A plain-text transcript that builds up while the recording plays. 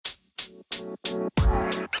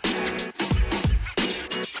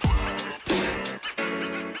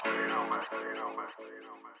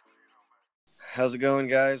How's it going,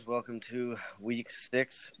 guys? Welcome to Week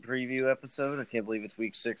 6 preview episode. I can't believe it's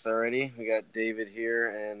Week 6 already. We got David here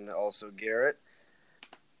and also Garrett.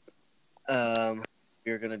 We're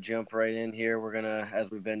going to jump right in here. We're going to,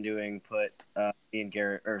 as we've been doing, put me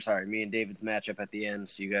and David's matchup at the end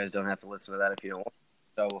so you guys don't have to listen to that if you don't want.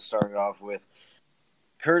 So we'll start it off with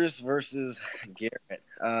Curtis versus Garrett.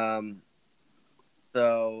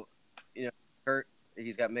 Kurt,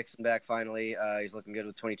 he's got Mixon back finally. He's looking good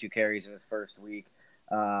with 22 carries in his first week.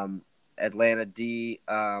 Atlanta D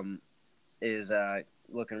is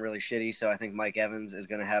looking really shitty, so I think Mike Evans is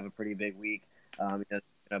going to have a pretty big week. He has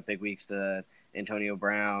big weeks to Antonio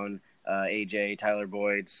Brown, AJ, Tyler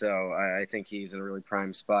Boyd, so I think he's in a really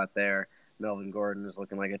prime spot there. Melvin Gordon is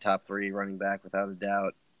looking like a top 3 running back without a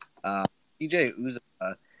doubt. TJ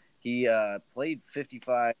Uzomah, he played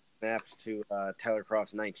 55 snaps to Tyler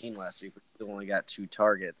Kroft's 19 last week, but still only got 2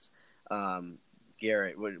 targets.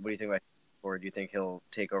 Garrett, what do you think about him? Or do you think he'll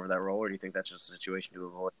take over that role, or do you think that's just a situation to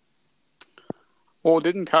avoid? Well,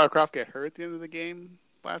 didn't Tyler Kroft get hurt at the end of the game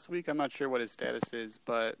last week? I'm not sure what his status is,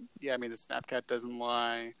 but yeah, I mean, the snap count doesn't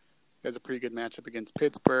lie. He has a pretty good matchup against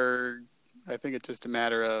Pittsburgh. I think it's just a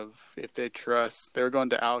matter of if they trust. They were going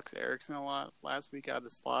to Alex Erickson a lot last week out of the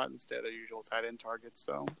slot instead of their usual tight end targets,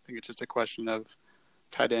 so I think it's just a question of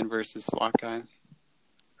tight end versus slot guy.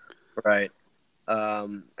 Right.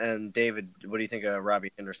 And David, what do you think of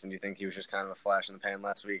Robbie Anderson? Do you think he was just kind of a flash in the pan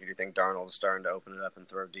last week, or do you think Darnold is starting to open it up and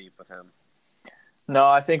throw deep with him? No,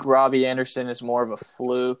 I think Robbie Anderson is more of a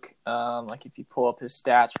fluke. Like if you pull up his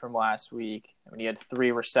stats from last week, I mean, he had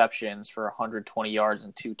 3 receptions for 120 yards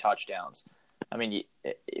and 2 touchdowns. I mean,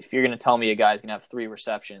 if you're going to tell me a guy's going to have 3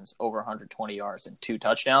 receptions, over 120 yards and 2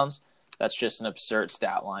 touchdowns, that's just an absurd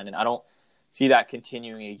stat line. And I don't see that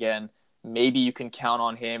continuing again. Maybe you can count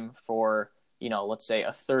on him for, let's say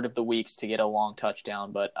a third of the weeks to get a long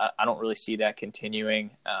touchdown, but I don't really see that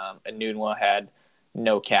continuing. Enunwa had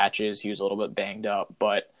no catches. He was a little bit banged up,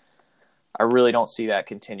 but I really don't see that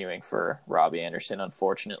continuing for Robbie Anderson,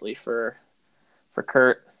 unfortunately, for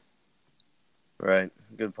Kurt. Right.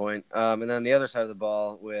 Good point. And then the other side of the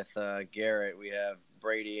ball with Garrett, we have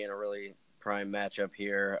Brady in a really prime matchup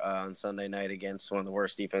here on Sunday night against one of the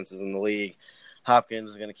worst defenses in the league. Hopkins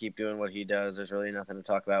is going to keep doing what he does. There's really nothing to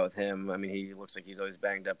talk about with him. I mean, he looks like he's always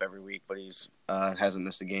banged up every week, but he's hasn't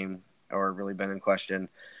missed a game or really been in question.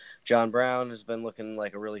 John Brown has been looking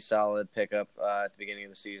like a really solid pickup at the beginning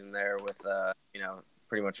of the season there with,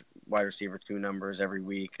 pretty much wide receiver 2 numbers every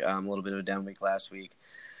week, a little bit of a down week last week.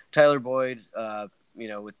 Tyler Boyd,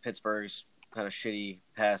 with Pittsburgh's kind of shitty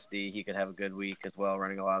pass D, he could have a good week as well,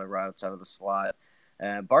 running a lot of routes out of the slot.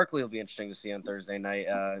 Barkley will be interesting to see on Thursday night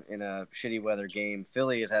in a shitty weather game.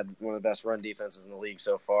 Philly has had one of the best run defenses in the league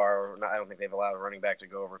so far. I don't think they've allowed a running back to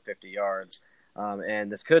go over 50 yards.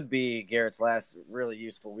 And this could be Garrett's last really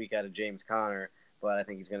useful week out of James Conner, but I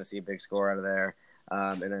think he's going to see a big score out of there.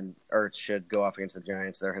 And then Ertz should go off against the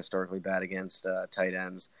Giants. They're historically bad against tight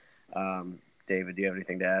ends. David, do you have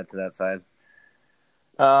anything to add to that side?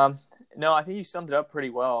 No, I think you summed it up pretty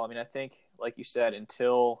well. I mean, I think, like you said,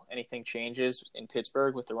 until anything changes in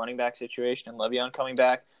Pittsburgh with the running back situation and Le'Veon coming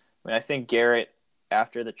back, I mean, I think Garrett,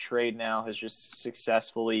 after the trade now, has just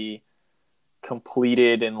successfully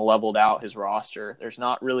completed and leveled out his roster. There's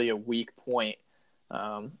not really a weak point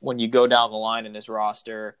when you go down the line in his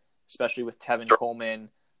roster, especially with Tevin Coleman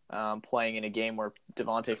playing in a game where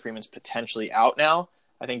Devontae Freeman's potentially out now.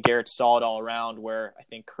 I think Garrett's solid all around, where I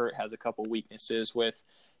think Kurt has a couple weaknesses with,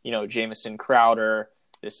 Jamison Crowder,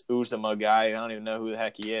 this Uzomah guy. I don't even know who the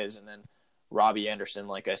heck he is. And then Robbie Anderson,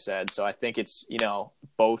 like I said. So I think it's,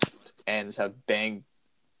 both ends have big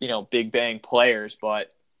bang players,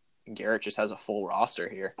 but Garrett just has a full roster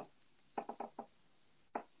here.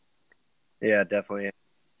 Yeah, definitely.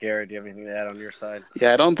 Garrett, do you have anything to add on your side?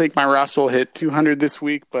 Yeah, I don't think my roster will hit 200 this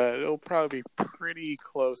week, but it'll probably be pretty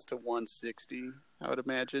close to 160, I would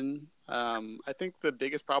imagine. I think the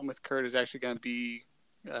biggest problem with Kurt is actually going to be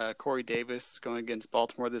Corey Davis going against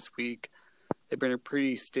Baltimore this week. They've been a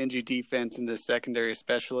pretty stingy defense in the secondary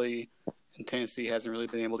especially, and Tennessee hasn't really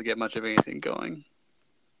been able to get much of anything going.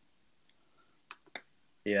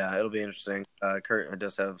 Yeah, it'll be interesting. Kurt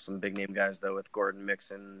does have some big-name guys, though, with Gordon,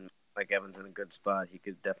 Mixon, Mike Evans in a good spot. He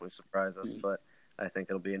could definitely surprise us, but I think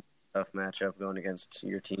it'll be a tough matchup going against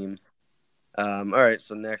your team. All right,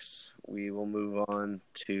 so next we will move on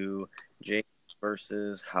to James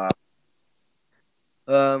versus Hop.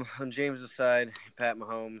 On James' side, Pat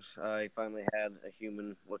Mahomes, he finally had a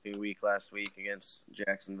human-looking week last week against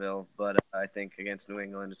Jacksonville, but I think against New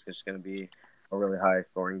England, it's just going to be a really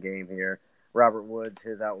high-scoring game here. Robert Woods,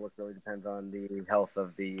 his outlook really depends on the health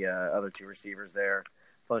of the other two receivers there.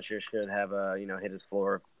 Funchess should have hit his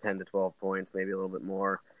floor 10 to 12 points, maybe a little bit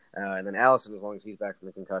more. And then Allison, as long as he's back from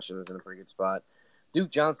the concussion, is in a pretty good spot. Duke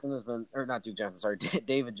Johnson has been, or not Duke Johnson, sorry,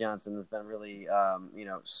 David Johnson has been really,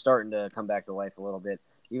 starting to come back to life a little bit.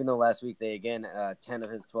 Even though last week 10 of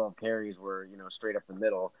his 12 carries were, straight up the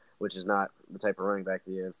middle, which is not the type of running back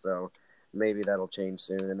he is. So maybe that'll change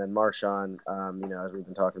soon. And then Marshawn, as we've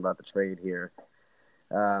been talking about the trade here,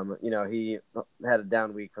 he had a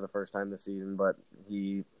down week for the first time this season, but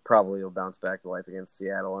he probably will bounce back to life against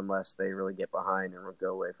Seattle unless they really get behind and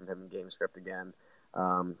go away from him in game script again.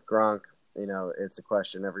 Gronk, it's a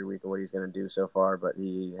question every week of what he's going to do so far, but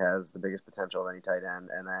he has the biggest potential of any tight end.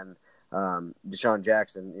 And then Deshaun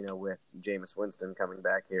Jackson, with Jameis Winston coming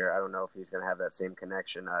back here, I don't know if he's going to have that same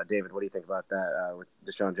connection. David, what do you think about that with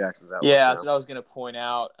Deshaun Jackson's outlook? Yeah, that's what I was going to point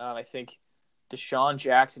out. I think Deshaun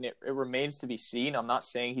Jackson, it remains to be seen. I'm not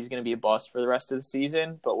saying he's going to be a bust for the rest of the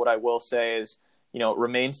season, but what I will say is, it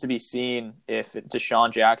remains to be seen if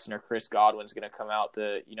Deshaun Jackson or Chris Godwin's going to come out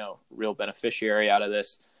the, real beneficiary out of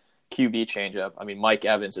this QB changeup. I mean, Mike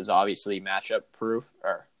Evans is obviously matchup proof,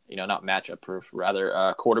 or, not matchup proof, rather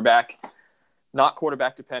not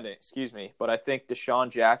quarterback dependent, excuse me. But I think Deshaun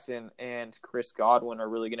Jackson and Chris Godwin are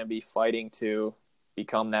really going to be fighting to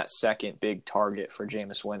become that second big target for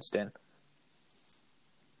Jameis Winston.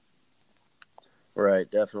 Right,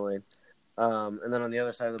 definitely. And then on the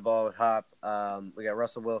other side of the ball with Hop, we got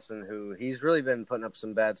Russell Wilson, who he's really been putting up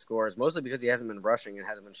some bad scores, mostly because he hasn't been rushing and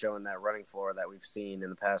hasn't been showing that running floor that we've seen in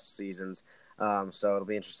the past seasons. So it'll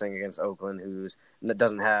be interesting against Oakland, who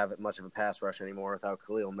doesn't have much of a pass rush anymore without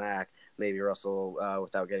Khalil Mack. Maybe Russell,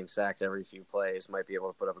 without getting sacked every few plays, might be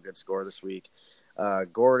able to put up a good score this week.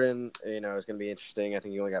 Gordon, is going to be interesting. I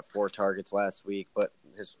think he only got 4 targets last week, but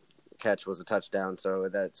his catch was a touchdown, so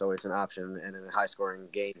that's always an option. And in a high-scoring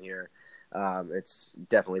game here, it's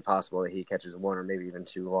definitely possible that he catches 1 or maybe even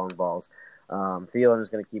 2 long balls. Thielen is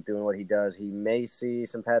going to keep doing what he does. He may see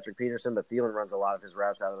some Patrick Peterson, but Thielen runs a lot of his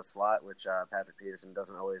routes out of the slot, which Patrick Peterson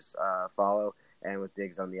doesn't always follow. And with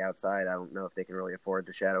Diggs on the outside, I don't know if they can really afford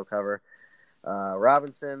to shadow cover.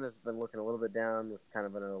 Robinson has been looking a little bit down with kind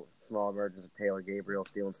of a small emergence of Taylor Gabriel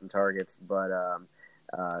stealing some targets, but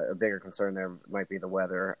a bigger concern there might be the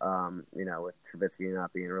weather, with Trubisky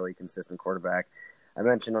not being a really consistent quarterback. I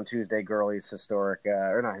mentioned on Tuesday Gurley's historic,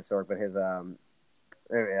 or not historic, but his,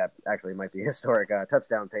 actually it might be historic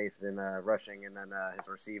touchdown pace in rushing and then his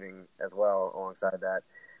receiving as well alongside that.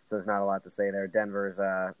 So there's not a lot to say there. Denver's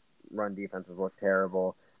run defenses look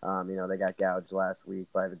terrible. They got gouged last week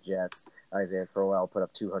by the Jets. Isaiah Crowell put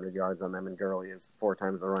up 200 yards on them, and Gurley is 4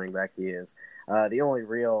 times the running back he is. The only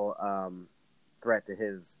real threat to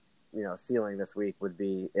his ceiling this week would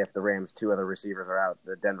be if the Rams' 2 other receivers are out,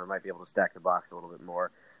 the Denver might be able to stack the box a little bit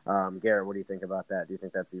more. Garrett, what do you think about that? Do you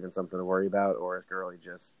think that's even something to worry about, or is Gurley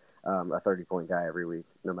just a 30-point guy every week,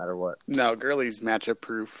 no matter what? No, Gurley's matchup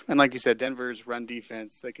proof. And like you said, Denver's run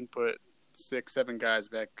defense, they can put 6, 7 guys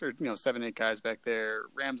back, or 7, 8 guys back there.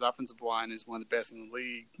 Rams' offensive line is one of the best in the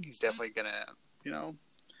league. He's definitely gonna,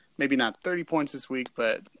 maybe not 30 points this week,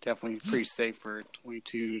 but definitely pretty safe for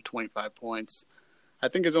 22 to 25 points. I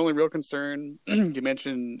think his only real concern, you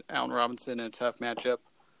mentioned Allen Robinson in a tough matchup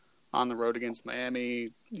on the road against Miami.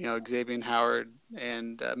 Xavier Howard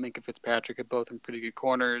and Minkah Fitzpatrick have both been pretty good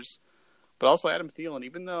corners. But also Adam Thielen,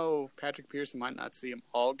 even though Patrick Pearson might not see him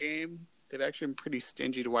all game, they've actually been pretty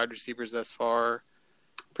stingy to wide receivers thus far.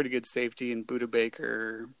 Pretty good safety in Budda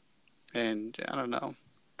Baker. And I don't know.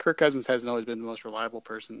 Kirk Cousins hasn't always been the most reliable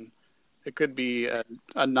person. It could be a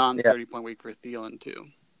non-30-point week for Thielen, too.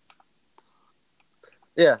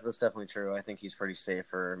 Yeah, that's definitely true. I think he's pretty safe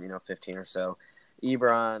for, 15 or so.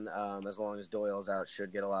 Ebron, as long as Doyle's out,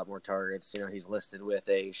 should get a lot more targets. He's listed with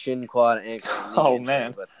a shin quad ankle knee injury,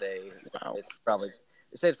 man. But it's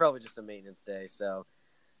probably just a maintenance day. So,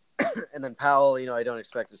 and then Powell, I don't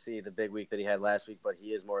expect to see the big week that he had last week, but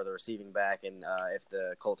he is more of the receiving back. And if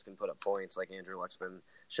the Colts can put up points like Andrew Luck's been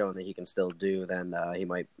showing that he can still do, then he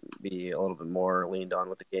might be a little bit more leaned on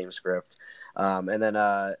with the game script. And then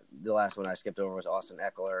the last one I skipped over was Austin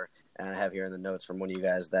Eckler. And I have here in the notes from one of you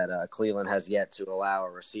guys that Cleveland has yet to allow a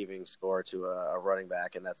receiving score to a running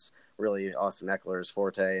back, and that's really Austin Eckler's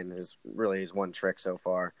forte and his one trick so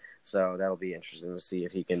far. So that'll be interesting to see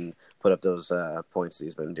if he can put up those points that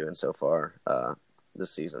he's been doing so far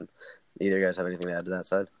this season. Either you guys have anything to add to that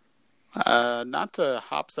side? Not to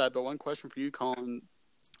Hop side, but one question for you, Colin.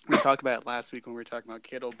 we talked about it last week when we were talking about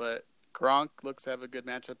Kittle, but Gronk looks to have a good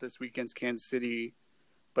matchup this week against Kansas City,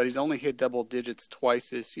 but he's only hit double digits twice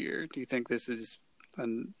this year. Do you think this is,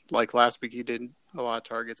 and like last week he did a lot of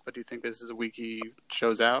targets, but do you think this is a week he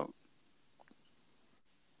shows out?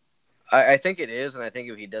 I think it is, and I think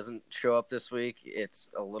if he doesn't show up this week, it's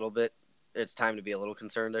time to be a little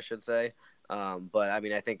concerned, I should say. But I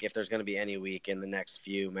mean, I think if there's going to be any week in the next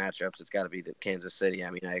few matchups, it's got to be the Kansas City.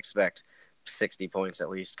 I mean, I expect 60 points at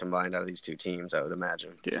least combined out of these two teams, I would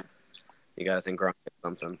imagine. Yeah. You got to think Gronk gets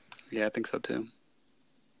something. Yeah, I think so too.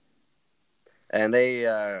 And they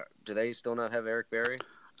do they still not have Eric Berry?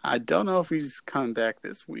 I don't know if he's coming back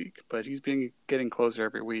this week, but he's been getting closer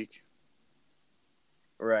every week.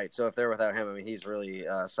 Right. So if they're without him, I mean, he's really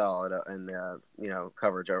solid in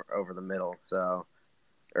coverage over the middle. So,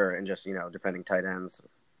 and just defending tight ends.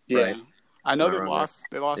 Yeah, right? I know they lost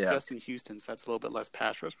Yeah. Justin Houston, so that's a little bit less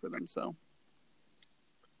pass rush for them. So.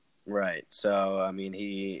 Right. So I mean,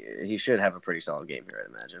 he should have a pretty solid game here,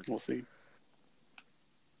 I'd imagine. We'll see.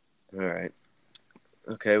 All right.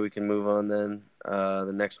 Okay, we can move on then.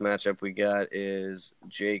 The next matchup we got is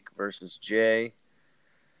Jake versus Jay.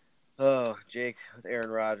 Oh, Jake with Aaron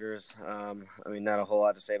Rodgers. I mean, not a whole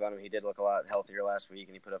lot to say about him. He did look a lot healthier last week,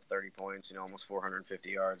 and he put up 30 points, almost 450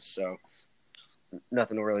 yards. So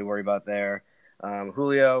nothing to really worry about there.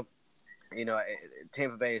 Julio,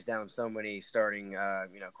 Tampa Bay is down so many starting,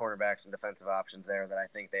 cornerbacks and defensive options there that I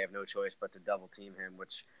think they have no choice but to double team him,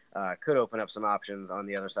 which could open up some options on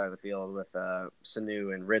the other side of the field with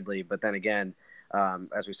Sanu and Ridley. But then again,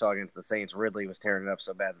 as we saw against the Saints, Ridley was tearing it up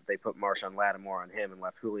so bad that they put Marshawn Lattimore on him and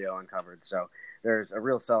left Julio uncovered. So there's a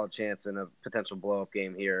real solid chance in a potential blow-up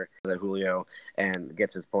game here that Julio and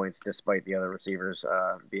gets his points despite the other receivers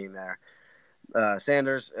being there.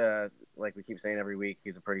 Sanders, like we keep saying every week,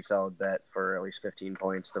 he's a pretty solid bet for at least 15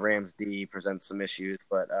 points. The Rams D presents some issues,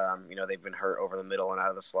 but they've been hurt over the middle and out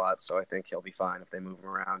of the slot, so I think he'll be fine if they move him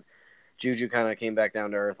around. Juju kind of came back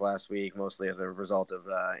down to earth last week, mostly as a result of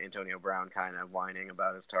Antonio Brown kind of whining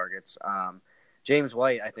about his targets. James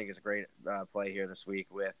White, I think, is a great play here this week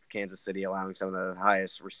with Kansas City allowing some of the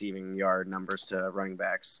highest receiving yard numbers to running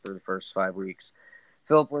backs through the first 5 weeks.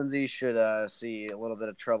 Philip Lindsay should see a little bit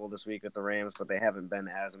of trouble this week with the Rams, but they haven't been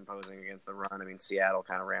as imposing against the run. I mean, Seattle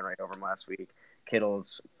kind of ran right over him last week.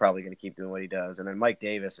 Kittle's probably going to keep doing what he does. And then Mike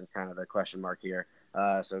Davis is kind of the question mark here.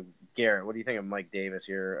 So, Garrett, what do you think of Mike Davis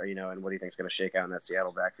here, and what do you think is going to shake out in that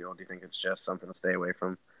Seattle backfield? Do you think it's just something to stay away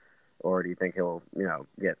from? Or do you think he'll,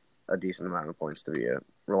 get a decent amount of points to be a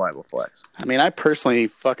reliable flex? I mean, I personally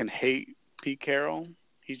fucking hate Pete Carroll.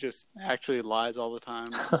 He just actually lies all the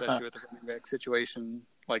time, especially with the running back situation,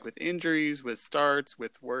 like with injuries, with starts,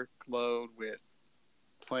 with workload,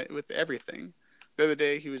 with everything. The other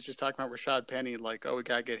day, he was just talking about Rashad Penny, like, oh, we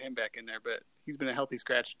got to get him back in there, but he's been a healthy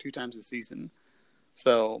scratch 2 times this season.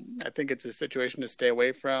 So I think it's a situation to stay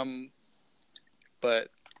away from, but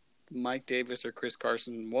Mike Davis or Chris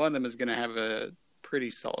Carson, one of them is going to have a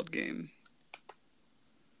pretty solid game.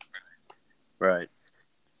 Right.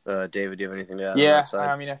 David, do you have anything to add on Yeah, that side?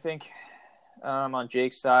 I mean, I think on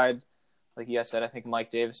Jake's side, like you guys said, I think Mike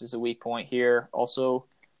Davis is a weak point here. Also,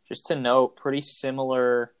 just to note, pretty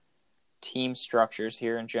similar team structures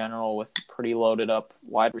here in general with pretty loaded up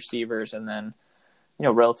wide receivers and then,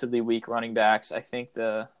 relatively weak running backs. I think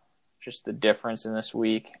the difference in this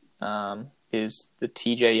week is the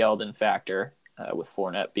TJ Yeldon factor with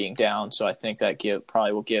Fournette being down. So I think that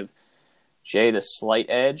probably will give Jay the slight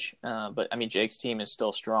edge, but I mean Jake's team is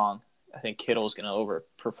still strong. I think Kittle is going to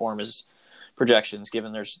overperform his projections,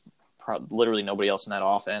 given there's literally nobody else in that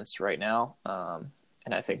offense right now.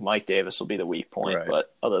 And I think Mike Davis will be the weak point. Right.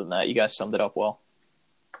 But other than that, you guys summed it up well.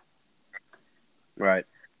 Right.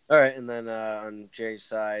 All right, and then on Jay's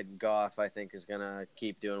side, Goff, I think, is going to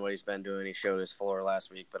keep doing what he's been doing. He showed his floor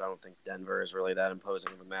last week, but I don't think Denver is really that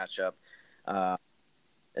imposing of a matchup.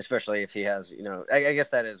 Especially if he has, I guess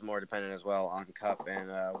that is more dependent as well on Kupp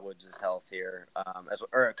and Woods' health here,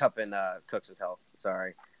 or Kupp and Cooks' health,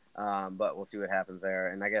 sorry. But we'll see what happens there.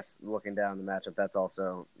 And I guess looking down the matchup, that's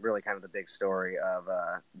also really kind of the big story of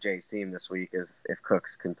Jay's team this week is if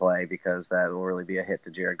Cooks can play, because that will really be a hit to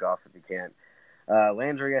Jared Goff if he can't.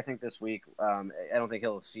 Landry, I think this week, I don't think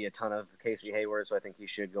he'll see a ton of Casey Hayward, so I think he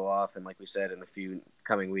should go off. And like we said, in the few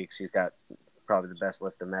coming weeks, he's got probably the best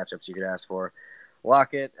list of matchups you could ask for.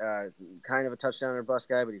 Lockett, kind of a touchdown or bust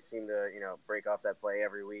guy, but he seemed to, break off that play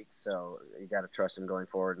every week. So you got to trust him going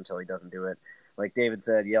forward until he doesn't do it. Like David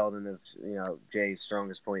said, Yeldon is, Jay's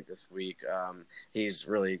strongest point this week. He's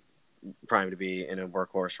really primed to be in a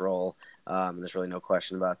workhorse role. There's really no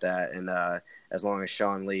question about that. And as long as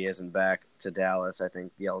Sean Lee isn't back to Dallas, I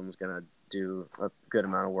think Yeldon's going to do a good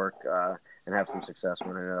amount of work and have some success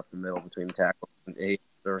running it up the middle between the tackles and the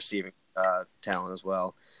receiving talent as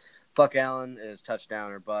well. Fuck Allen is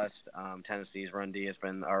touchdown or bust. Tennessee's run D has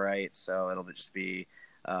been all right, so it'll just be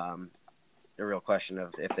a real question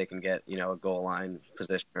of if they can get a goal line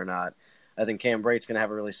position or not. I think Cam Brate's going to have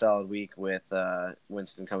a really solid week with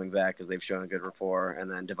Winston coming back because they've shown a good rapport, and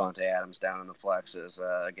then Devontae Adams down in the flex is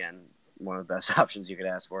again one of the best options you could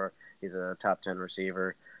ask for. He's a top 10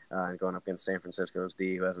 receiver going up against San Francisco's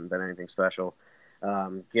D, who hasn't been anything special.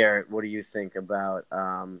 Garrett, what do you think about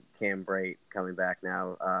Cam Brate coming back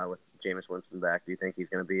now with Jameis Winston back? Do you think he's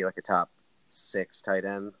going to be like a top 6 tight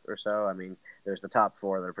end or so? I mean, there's the top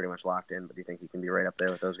 4 that are pretty much locked in, but do you think he can be right up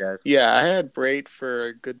there with those guys? Yeah, I had Brate for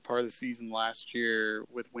a good part of the season last year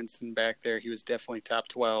with Winston back there. He was definitely top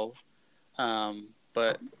 12.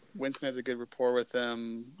 But Winston has a good rapport with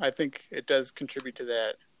him. I think it does contribute to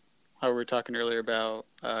that, how we were talking earlier about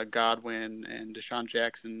Godwin and Deshaun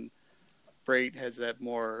Jackson. Brate has that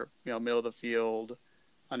more, middle of the field,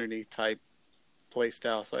 underneath type play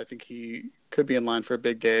style. So I think he could be in line for a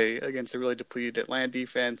big day against a really depleted Atlanta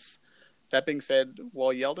defense. That being said,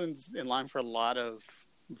 while Yeldon's in line for a lot of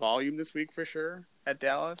volume this week for sure at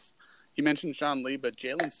Dallas, you mentioned Sean Lee, but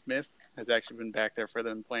Jalen Smith has actually been back there for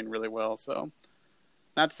them playing really well. So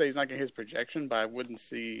not to say he's not getting his projection, but I don't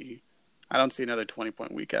see another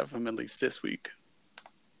 20-point week out of him at least this week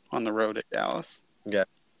on the road at Dallas. Yeah.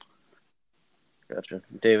 Gotcha.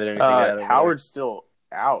 David, anything out of Howard's still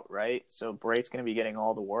out, right? So Brate's going to be getting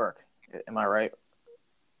all the work. Am I right?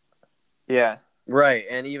 Yeah. Right,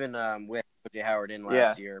 and even with O.J. Howard in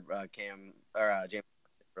last year, James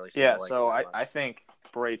really. Yeah, so I think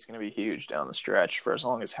Brate's going to be huge down the stretch for as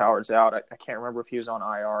long as Howard's out. I can't remember if he was on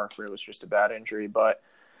IR, if it was just a bad injury, but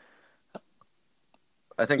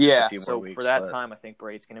I think just a few so more weeks, for that time, I think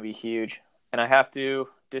Brate's going to be huge. And I have to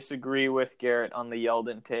disagree with Garrett on the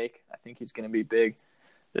Yeldon take. I think he's going to be big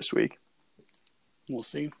this week. We'll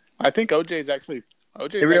see. I think OJ's actually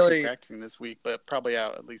practicing this week, but probably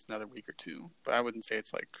out at least another week or two. But I wouldn't say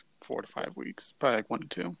it's like 4 to 5 weeks. Probably like 1 to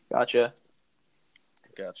 2. Gotcha.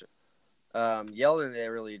 Yeldon, it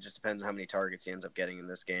really just depends on how many targets he ends up getting in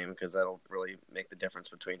this game because that'll really make the difference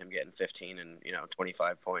between him getting 15 and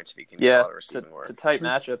 25 points if he can get a lot of receiving work. It's a tight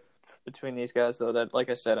matchup between these guys, though. That, like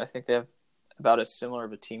I said, I think they have about as similar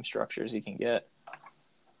of a team structure as you can get.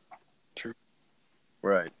 True.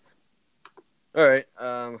 Right. All right.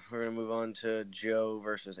 We're going to move on to Joe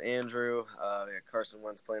versus Andrew. Carson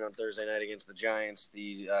Wentz playing on Thursday night against the Giants.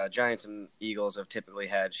 The Giants and Eagles have typically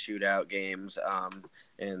had shootout games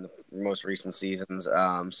in the most recent seasons.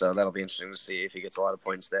 So that'll be interesting to see if he gets a lot of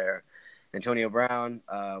points there. Antonio Brown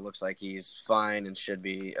looks like he's fine and should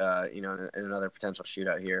be, in another potential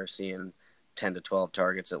shootout here, seeing 10 to 12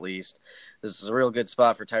 targets at least. This is a real good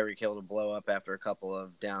spot for Tyreek Hill to blow up after a couple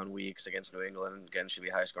of down weeks against New England. Again, should be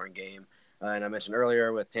a high-scoring game. And I mentioned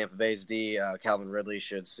earlier with Tampa Bay's D, Calvin Ridley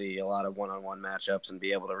should see a lot of one-on-one matchups and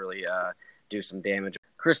be able to really do some damage.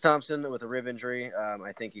 Chris Thompson with a rib injury,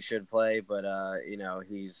 I think he should play, but,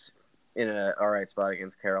 he's in an all right spot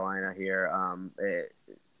against Carolina here.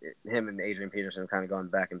 Him and Adrian Peterson have kind of gone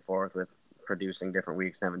back and forth with producing different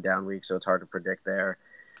weeks and having down weeks, so it's hard to predict there.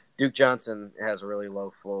 Duke Johnson has a really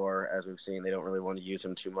low floor, as we've seen. They don't really want to use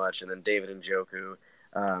him too much. And then David Njoku,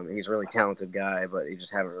 he's a really talented guy, but you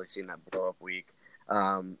just haven't really seen that blow-up week.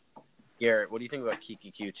 Garrett, what do you think about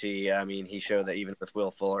Kiki QT? I mean, he showed that even with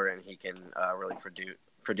Will Fuller, and he can really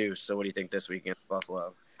produce. So what do you think this week against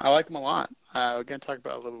Buffalo? I like him a lot. We're going to talk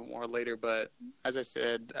about it a little bit more later, but as I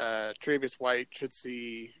said, Tre'Davious White should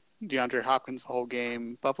see DeAndre Hopkins the whole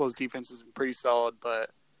game. Buffalo's defense has been pretty solid,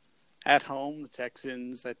 but at home, the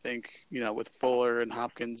Texans, I think, with Fuller and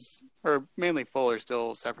Hopkins, or mainly Fuller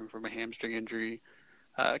still suffering from a hamstring injury,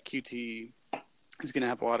 QT is going to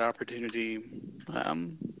have a lot of opportunity.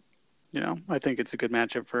 I think it's a good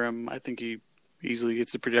matchup for him. I think he easily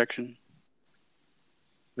gets the projection.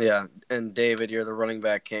 Yeah, and David, you're the running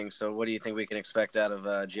back king, so what do you think we can expect out of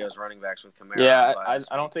Gio's running backs with Kamara? Yeah,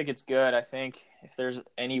 I don't think it's good. I think if there's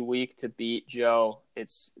any week to beat Joe,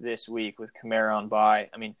 it's this week with Kamara on bye.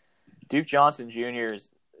 I mean, Duke Johnson Jr.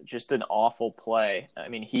 is just an awful play. I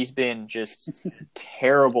mean, he's been just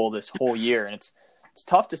terrible this whole year, and it's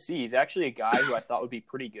tough to see. He's actually a guy who I thought would be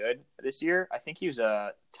pretty good this year. I think he was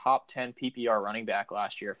a top 10 PPR running back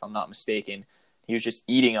last year, if I'm not mistaken. He was just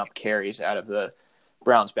eating up carries out of the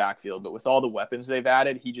Browns backfield, but with all the weapons they've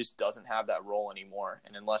added, he just doesn't have that role anymore.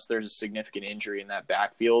 And unless there's a significant injury in that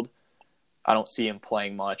backfield, I don't see him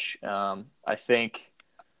playing much. I think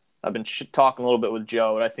I've been talking a little bit with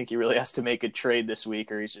Joe, but I think he really has to make a trade this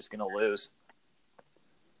week or he's just going to lose.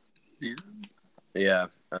 Yeah,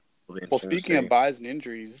 It'll be Well, interesting to speaking of see. buys and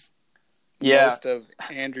injuries, Yeah. most of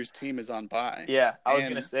Andrew's team is on bye. Yeah, I was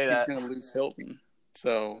And going to say he's that. going to lose Hilton.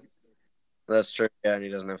 So, That's true. Yeah, and he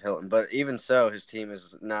doesn't have Hilton. But even so, his team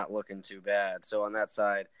is not looking too bad. So on that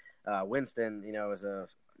side, Winston, is a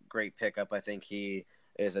great pickup. I think he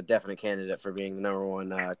is a definite candidate for being the number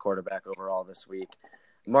one quarterback overall this week.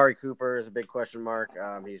 Amari Cooper is a big question mark.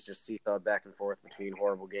 He's just seesawed back and forth between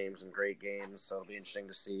horrible games and great games, so it'll be interesting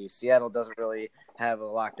to see. Seattle doesn't really have a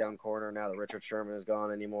lockdown corner now that Richard Sherman is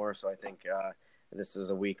gone anymore, so I think this is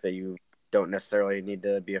a week that you don't necessarily need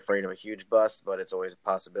to be afraid of a huge bust, but it's always a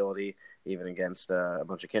possibility. Even against a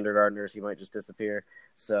bunch of kindergartners, he might just disappear.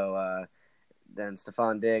 So then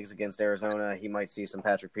Stephon Diggs against Arizona, he might see some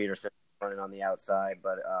Patrick Peterson running on the outside,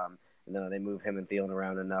 but they move him and Thielen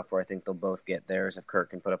around enough where I think they'll both get theirs if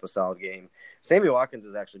Kirk can put up a solid game. Sammy Watkins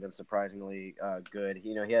has actually been surprisingly good.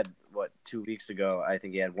 He had, 2 weeks ago, I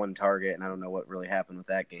think he had one target, and I don't know what really happened with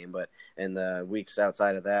that game, but in the weeks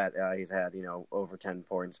outside of that, he's had, over 10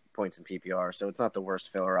 points in PPR, so it's not the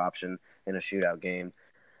worst filler option in a shootout game.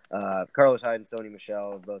 Carlos Hyde and Sony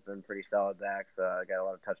Michel have both been pretty solid backs. Got a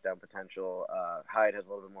lot of touchdown potential. Hyde has a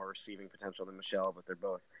little bit more receiving potential than Michel, but they're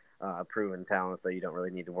both proven talents that you don't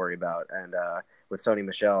really need to worry about. And with Sony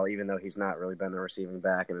Michel, even though he's not really been the receiving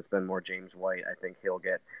back and it's been more James White, I think he'll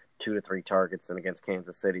get 2 to 3 targets. And against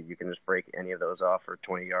Kansas City, you can just break any of those off for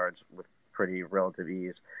 20 yards with pretty relative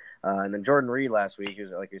ease. And then Jordan Reed last week,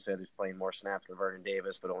 who's, like you said, who's playing more snaps than Vernon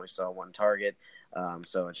Davis, but only saw one target.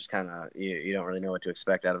 So it's just kind of, you don't really know what to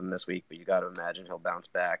expect out of him this week, but you got to imagine he'll bounce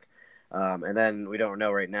back. And then we don't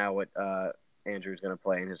know right now what Andrew's going to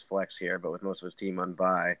play in his flex here, but with most of his team on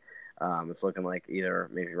bye, it's looking like either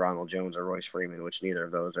maybe Ronald Jones or Royce Freeman, which neither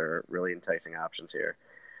of those are really enticing options here.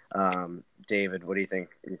 David, what do you think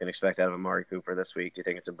you can expect out of Amari Cooper this week? Do you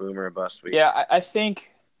think it's a boom or a bust week? Yeah, I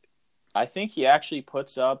think he actually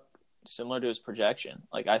puts up similar to his projection.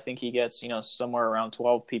 Like, I think he gets, somewhere around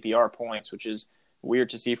 12 PPR points, which is weird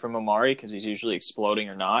to see from Amari because he's usually exploding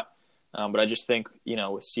or not. But I just think,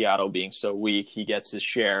 with Seattle being so weak, he gets his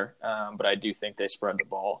share. But I do think they spread the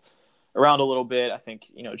ball around a little bit. I think,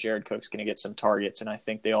 Jared Cook's going to get some targets, and I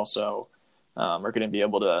think they also are going to be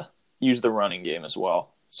able to use the running game as well.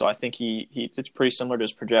 So I think it's pretty similar to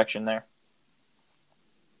his projection there.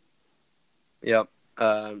 Yep.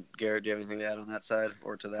 Garrett, do you have anything to add on that side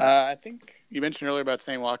or to that? I think you mentioned earlier about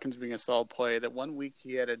Sammy Watkins being a solid play. That 1 week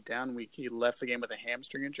he had a down week. He left the game with a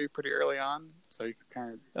hamstring injury pretty early on, so you can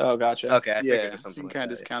kind of. Oh, gotcha. Okay, I figured it was so you something can like kind of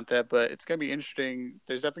that. discount that, but it's going to be interesting.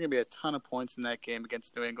 There's definitely going to be a ton of points in that game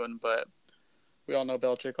against New England, but we all know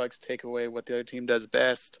Belichick likes to take away what the other team does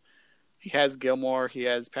best. He has Gilmore. He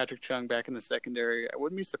has Patrick Chung back in the secondary. I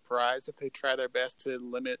wouldn't be surprised if they try their best to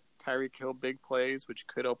limit Tyreek Hill big plays, which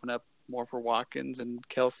could open up more for Watkins and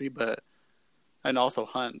Kelsey, and also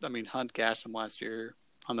Hunt. I mean, Hunt gashed him last year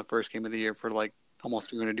on the first game of the year for like almost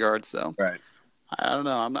 300 yards. So Right. I don't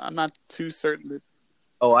know. I'm not too certain that.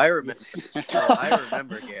 Oh, I remember. I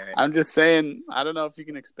remember, Garrett. I'm just saying, I don't know if you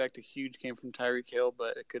can expect a huge game from Tyreek Hill,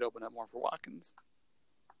 but it could open up more for Watkins.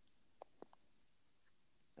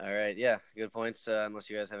 All right, yeah, good points. Unless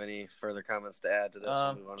you guys have any further comments to add to this,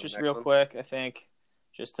 we'll move on to just the next real one. quick, I think,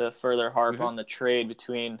 just to further harp on the trade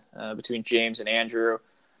between James and Andrew.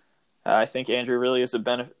 I think Andrew really is a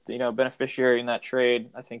beneficiary in that trade.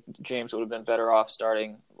 I think James would have been better off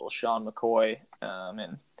starting LeSean McCoy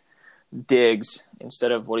and Diggs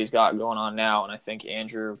instead of what he's got going on now, and I think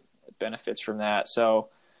Andrew benefits from that. So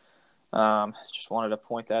just wanted to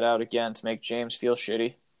point that out again to make James feel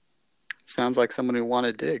shitty. Sounds like someone who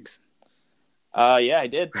wanted Diggs. Yeah, I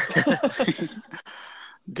did.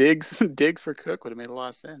 Diggs for Cook would have made a lot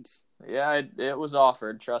of sense. Yeah, it was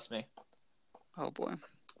offered. Trust me. Oh boy.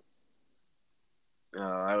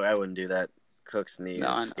 I wouldn't do that. Cook's knee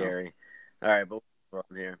is scary. All right, but we're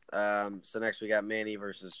on here. So next we got Manny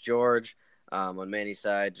versus George. On Manny's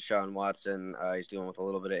side, Deshaun Watson, he's dealing with a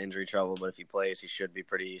little bit of injury trouble, but if he plays, he should be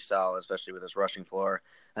pretty solid, especially with his rushing floor.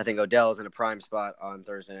 I think Odell is in a prime spot on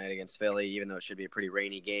Thursday night against Philly, even though it should be a pretty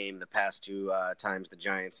rainy game. The past two times the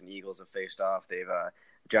Giants and Eagles have faced off,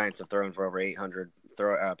 Giants have thrown for over 800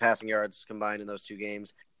 passing yards combined in those two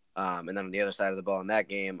games. And then on the other side of the ball in that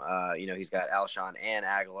game, he's got Alshon and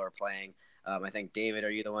Aguilar playing. I think, David,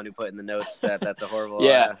 are you the one who put in the notes that that's a horrible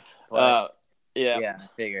play? Yeah, I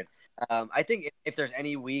figured. I think if there's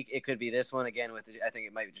any week, it could be this one again. I think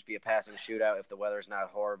it might just be a passing shootout if the weather's not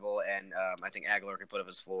horrible, and I think Aguilar could put up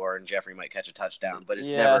his floor, and Jeffrey might catch a touchdown. But it's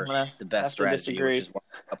never the best strategy, which is what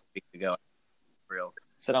a couple weeks ago. Real.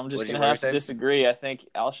 So I'm just going to have to disagree. I think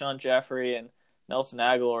Alshon Jeffrey and Nelson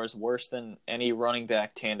Aguilar is worse than any running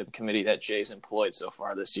back tandem committee that Jay's employed so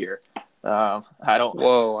far this year. I don't.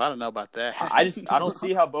 Whoa, I don't know about that. I don't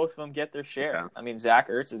see how both of them get their share. Yeah. I mean, Zach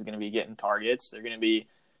Ertz is going to be getting targets. They're going to be,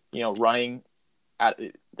 running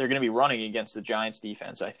they're going to be running against the Giants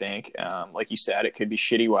defense. I think, like you said, it could be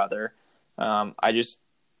shitty weather. I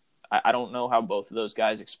don't know how both of those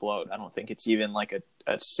guys explode. I don't think it's even like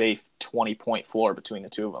a safe 20-point floor between the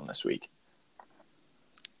two of them this week.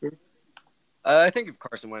 I think if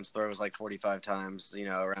Carson Wentz throws like 45 times,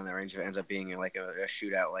 around that range, if it ends up being like a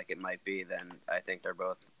shootout like it might be, then I think they're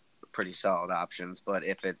both pretty solid options. But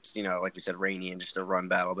if it's, like you said, rainy and just a run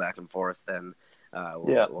battle back and forth, then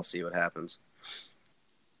we'll see what happens.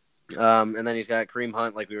 And then he's got Kareem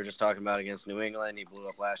Hunt, like we were just talking about, against New England. He blew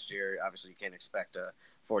up last year. Obviously, you can't expect a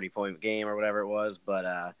 40-point game or whatever it was, but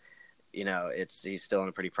he's still in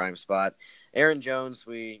a pretty prime spot. Aaron Jones,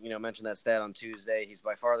 we mentioned that stat on Tuesday. He's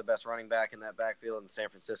by far the best running back in that backfield, and San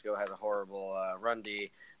Francisco has a horrible run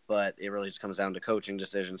D, but it really just comes down to coaching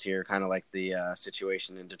decisions here, kind of like the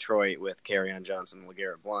situation in Detroit with Kerryon Johnson and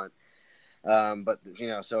LeGarrette Blount. But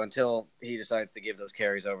so until he decides to give those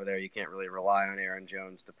carries over there, you can't really rely on Aaron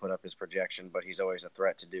Jones to put up his projection, but he's always a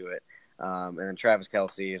threat to do it. And then Travis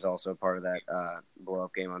Kelce is also a part of that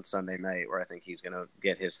blow-up game on Sunday night, where I think he's going to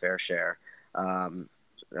get his fair share.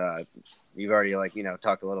 You've already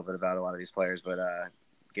talked a little bit about a lot of these players, but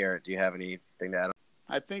Garrett, do you have anything to add?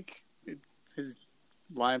 I think his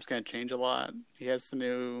lineup's going to change a lot. He has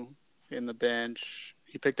Sanu in the bench.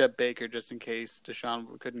 He picked up Baker just in case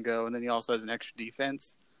Deshaun couldn't go, and then he also has an extra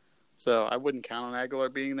defense. So I wouldn't count on Aguilar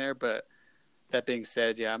being there, but that being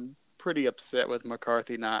said, yeah, I'm pretty upset with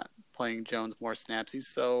McCarthy not playing Jones more snaps. He's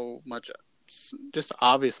so much just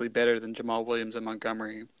obviously better than Jamal Williams and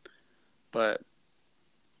Montgomery. But,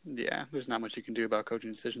 yeah, there's not much you can do about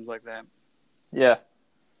coaching decisions like that. Yeah.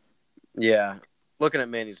 Yeah. Looking at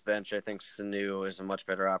Manny's bench, I think Sanu is a much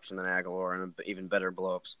better option than Aguilar and an even better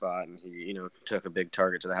blow-up spot. And he, took a big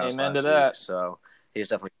target to the house Amen last to that. week. So he's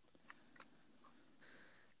definitely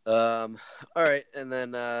all right. And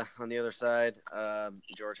then on the other side,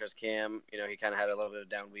 George has Cam. He kind of had a little bit of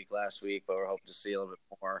down week last week, but we're hoping to see a little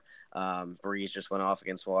bit more. Breeze just went off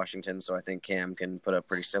against Washington, so I think Cam can put up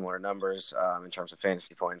pretty similar numbers in terms of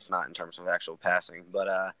fantasy points, not in terms of actual passing.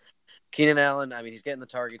 But Keenan Allen, I mean, he's getting the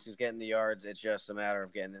targets, he's getting the yards. It's just a matter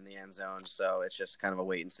of getting in the end zone. So it's just kind of a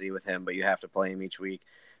wait and see with him, but you have to play him each week.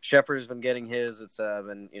 Shepard has been getting his. It's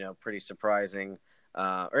been, pretty surprising.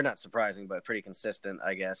 Or not surprising, but pretty consistent,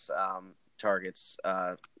 I guess, targets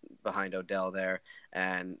behind Odell there.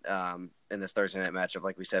 And in this Thursday night matchup,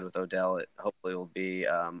 like we said with Odell, it hopefully will be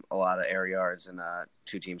a lot of air yards and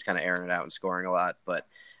two teams kind of airing it out and scoring a lot. But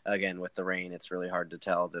again, with the rain, it's really hard to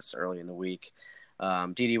tell this early in the week.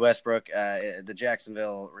 D.D. Westbrook, the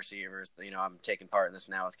Jacksonville receivers, I'm taking part in this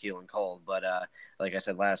now with Keelan Cole, but like I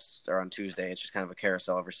said on Tuesday, it's just kind of a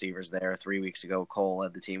carousel of receivers there. 3 weeks ago, Cole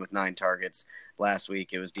led the team with 9 targets. Last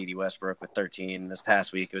week, it was D.D. Westbrook with 13. This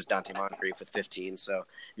past week, it was Dante Moncrief with 15. So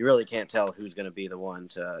you really can't tell who's going to be the one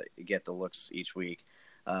to get the looks each week.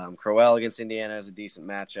 Crowell against Indiana is a decent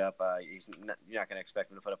matchup. You're not going to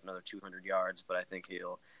expect him to put up another 200 yards, but I think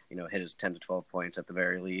he'll, hit his 10 to 12 points at the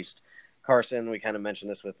very least. Carson, we kind of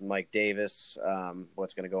mentioned this with Mike Davis.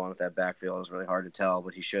 What's going to go on with that backfield is really hard to tell,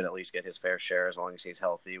 but he should at least get his fair share as long as he's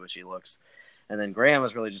healthy, which he looks. And then Graham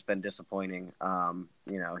has really just been disappointing.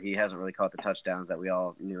 He hasn't really caught the touchdowns that we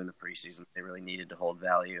all knew in the preseason they really needed to hold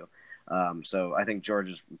value. So I think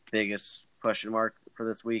George's biggest question mark for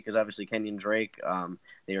this week is obviously Kenyon Drake.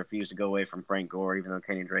 They refuse to go away from Frank Gore, even though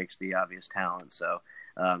Kenyon Drake's the obvious talent. So,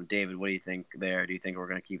 David, what do you think there? Do you think we're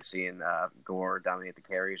going to keep seeing Gore dominate the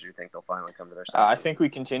carries, or do you think they'll finally come to their senses? I think we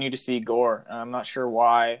continue to see Gore. I'm not sure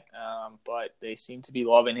why, but they seem to be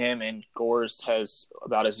loving him, and Gore's has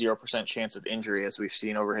about a 0% chance of injury, as we've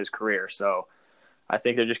seen over his career. So I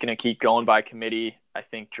think they're just going to keep going by committee. I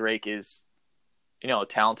think Drake is, a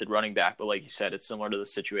talented running back, but like you said, it's similar to the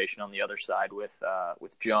situation on the other side with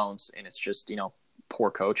Jones, and it's just,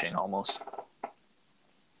 poor coaching almost.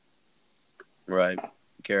 Right.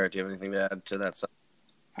 Garrett, do you have anything to add to that side?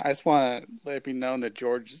 I just want to let it be known that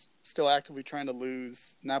George is still actively trying to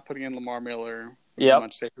lose, not putting in Lamar Miller, which is a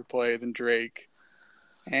much safer play than Drake,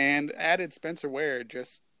 and added Spencer Ware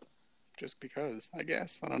just because, I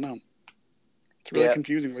guess. I don't know. It's really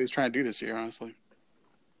confusing what he's trying to do this year, honestly.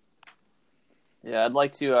 Yeah, I'd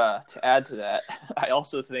like to add to that. I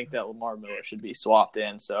also think that Lamar Miller should be swapped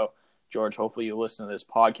in. So, George, hopefully you listen to this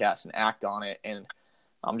podcast and act on it. And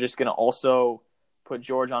I'm just going to also put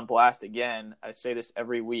George on blast again. I say this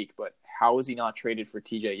every week, but how is he not traded for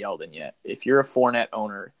TJ Yeldon yet? If you're a Fournette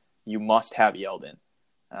owner, you must have Yeldon.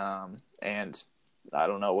 And I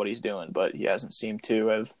don't know what he's doing, but he hasn't seemed to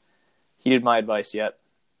have heeded my advice yet.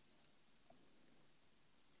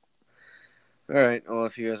 All right. Well,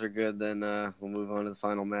 if you guys are good, then we'll move on to the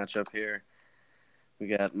final matchup here. We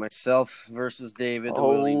got myself versus David, the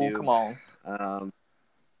Willie noob. Come on.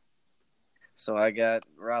 So I got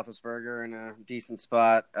Roethlisberger in a decent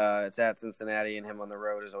spot. It's at Cincinnati, and him on the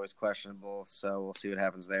road is always questionable. So we'll see what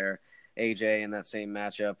happens there. AJ in that same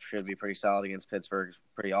matchup should be pretty solid against Pittsburgh's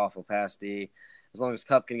pretty awful pass D. As long as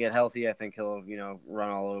Kupp can get healthy, I think he'll run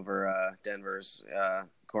all over Denver's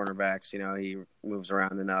cornerbacks. He moves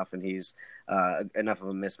around enough, and he's enough of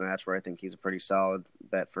a mismatch where I think he's a pretty solid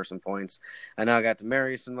bet for some points. I now got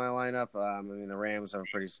Demaryius in my lineup. The Rams have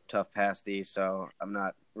a pretty tough pass D, so I'm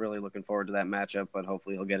not really looking forward to that matchup, but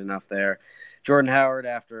hopefully he'll get enough there. Jordan Howard,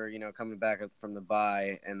 after coming back from the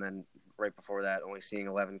bye, and then right before that, only seeing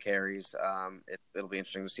 11 carries. It'll be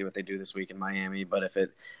interesting to see what they do this week in Miami. But if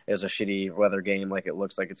it is a shitty weather game like it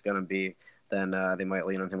looks like it's going to be, then they might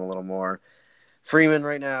lean on him a little more. Freeman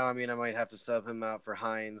right now, I might have to sub him out for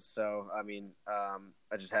Hines. So,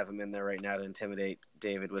 I just have him in there right now to intimidate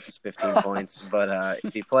David with his 15 points. But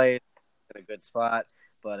if he plays, in a good spot.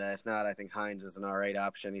 But if not, I think Hines is an all right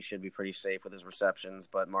option. He should be pretty safe with his receptions.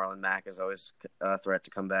 But Marlon Mack is always a threat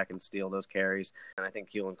to come back and steal those carries. And I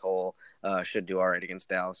think Keelan Cole should do all right against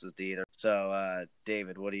Dallas's D. So,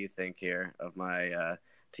 David, what do you think here of my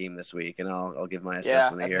team this week? And I'll give my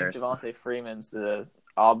assessment here. I think Devontae Freeman's the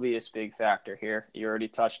obvious big factor here. You already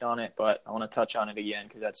touched on it, but I want to touch on it again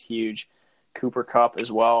because that's huge. Cooper Kupp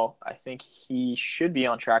as well. I think he should be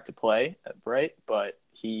on track to play, right? But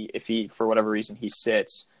if he for whatever reason he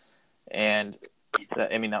sits, and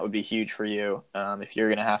that would be huge for you. If you're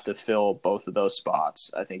going to have to fill both of those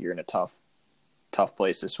spots, I think you're in a tough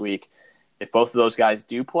place this week. If both of those guys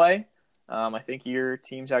do play, I think your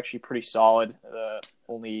team's actually pretty solid. The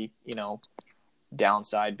only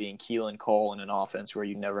downside being Keelan Cole in an offense where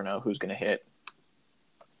you never know who's going to hit.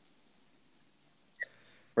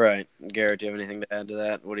 Right. Garrett, do you have anything to add to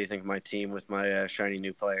that? What do you think of my team with my shiny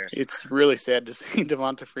new players? It's really sad to see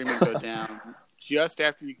Devonta Freeman go down just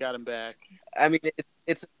after you got him back.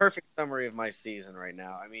 It's a perfect summary of my season right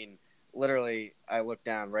now. Literally, I looked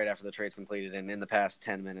down right after the trade's completed, and in the past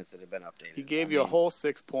 10 minutes it had been updated. He gave you a whole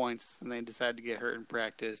 6 points, and then decided to get hurt in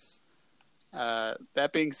practice.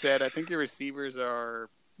 That being said, I think your receivers are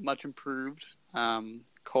much improved.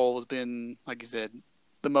 Cole has been, like you said,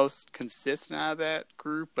 the most consistent out of that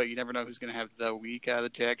group, but you never know who's going to have the week out of the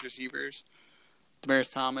Jags receivers.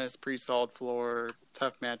 Demaryius Thomas, pretty solid floor,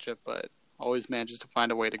 tough matchup, but always manages to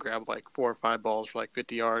find a way to grab 4 or 5 balls for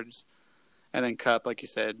 50 yards. And then Kupp, like you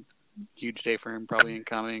said, huge day for him, probably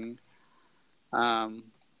incoming.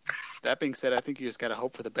 That being said, I think you just got to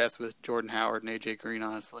hope for the best with Jordan Howard and A.J. Green,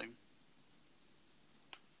 honestly.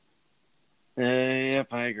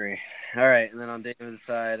 Yep, I agree. All right, and then on David's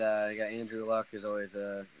side, you got Andrew Luck, is always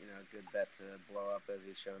a good bet to blow up as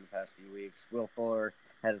he's shown the past few weeks. Will Fuller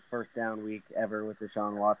had his first down week ever with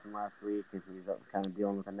Deshaun Watson last week, and he's kind of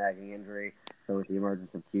dealing with a nagging injury. So with the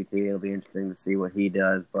emergence of QT, it'll be interesting to see what he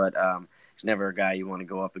does. But he's never a guy you want to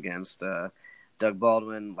go up against. Doug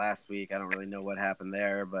Baldwin last week, I don't really know what happened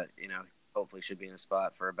there, but hopefully should be in a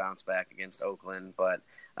spot for a bounce back against Oakland. But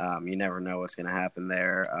you never know what's going to happen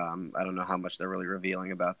there. I don't know how much they're really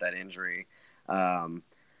revealing about that injury.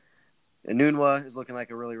 Enunwa is looking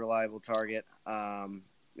like a really reliable target.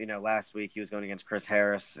 Last week he was going against Chris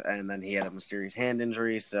Harris, and then he had a mysterious hand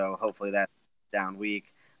injury, so hopefully that's down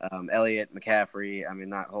week. Elliott, McCaffrey,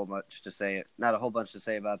 not a whole bunch to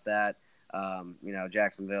say about that.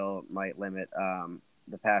 Jacksonville might limit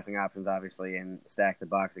the passing options, obviously, and stack the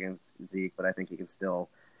box against Zeke, but I think he can still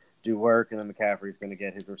do work, and then McCaffrey's going to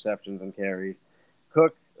get his receptions and carries.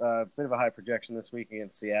 Cook, bit of a high projection this week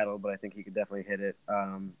against Seattle, but I think he could definitely hit it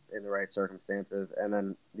in the right circumstances. And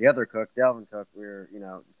then the other Cook, Dalvin Cook, we're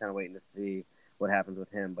kind of waiting to see what happens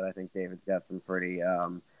with him, but I think David's got some pretty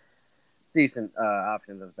decent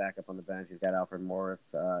options as backup on the bench. He's got Alfred Morris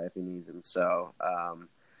if he needs him. So,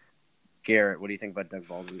 Garrett, what do you think about Doug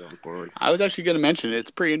Baldwin going forward? I was actually going to mention it.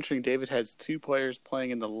 It's pretty interesting. David has 2 players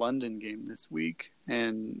playing in the London game this week,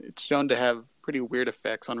 and it's shown to have pretty weird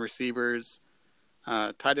effects on receivers.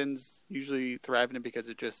 Tight ends usually thrive in it because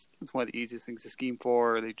it's one of the easiest things to scheme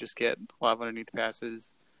for. They just get a lot of underneath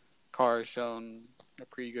passes. Carr has shown a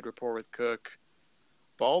pretty good rapport with Cook.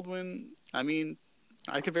 Baldwin, I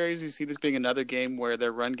could very easily see this being another game where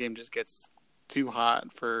their run game just gets too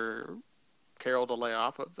hot for Carroll to lay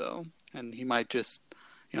off of, though. And he might just,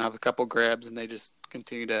 have a couple grabs and they just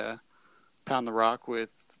continue to pound the rock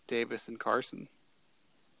with Davis and Carson.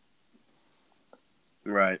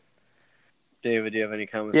 Right. David, do you have any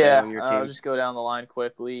comments on your team? I'll just go down the line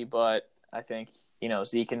quickly, but I think,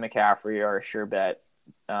 Zeke and McCaffrey are a sure bet,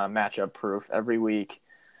 matchup proof every week.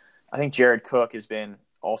 I think Jared Cook has been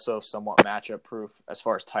also somewhat matchup proof as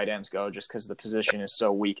far as tight ends go, just because the position is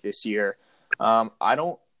so weak this year.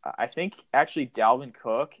 I think actually Dalvin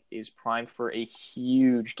Cook is primed for a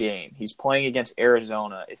huge game. He's playing against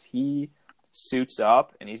Arizona. If he suits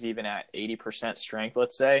up and he's even at 80% strength,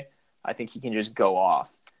 let's say, I think he can just go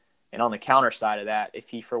off. And on the counter side of that, if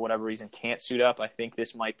he for whatever reason can't suit up, I think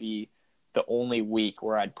this might be the only week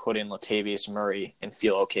where I'd put in Latavius Murray and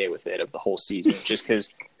feel okay with it of the whole season, just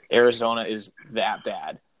because Arizona is that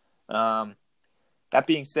bad. That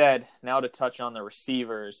being said, now to touch on the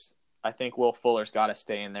receivers, I think Will Fuller's got to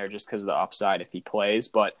stay in there just because of the upside if he plays.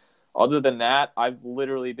 But other than that, I've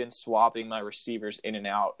literally been swapping my receivers in and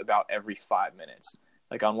out about every 5 minutes.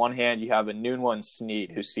 Like on one hand, you have a Enunwa and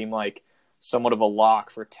Snead who seem like somewhat of a lock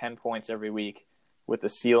for 10 points every week with a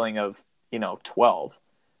ceiling of, 12.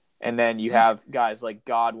 And then you have guys like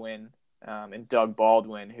Godwin and Doug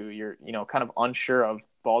Baldwin who you're, kind of unsure of.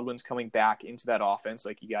 Baldwin's coming back into that offense,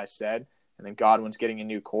 like you guys said, and then Godwin's getting a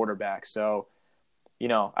new quarterback. So,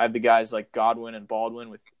 I have the guys like Godwin and Baldwin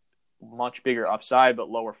with much bigger upside but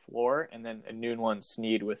lower floor, and then a Enunwa and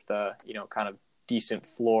Snead with the, kind of decent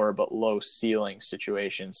floor but low ceiling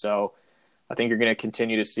situation. So I think you're going to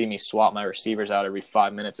continue to see me swap my receivers out every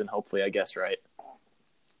 5 minutes, and hopefully I guess right.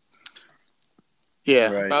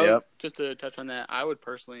 Yeah, right, just to touch on that, I would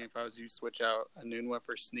personally, if I was you, switch out Enunwa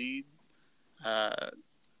for Snead.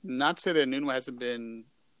 Not to say that Enunwa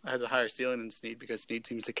has a higher ceiling than Snead, because Snead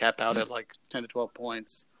seems to cap out at like 10 to 12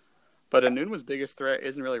 points. But Enunwa's biggest threat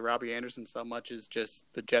isn't really Robbie Anderson so much as just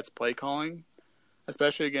the Jets' play calling,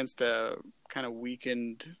 especially against a kind of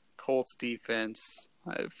weakened Colts defense.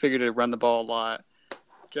 I figured to run the ball a lot.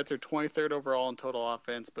 Jets are 23rd overall in total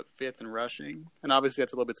offense, but 5th in rushing. And obviously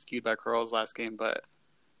that's a little bit skewed by Corral's last game, but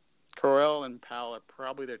Corral and Powell are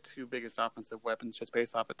probably their two biggest offensive weapons just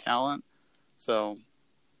based off of talent. So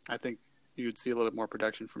I think you would see a little bit more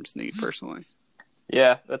production from Snead personally.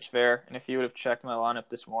 Yeah, that's fair. And if you would have checked my lineup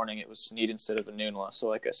this morning, it was Snead instead of Enunwa. So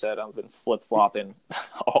like I said, I've been flip-flopping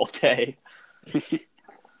all day.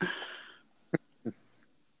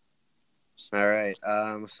 All right.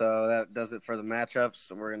 So that does it for the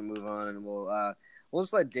matchups. We're gonna move on, and we'll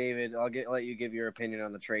just let David. Let you give your opinion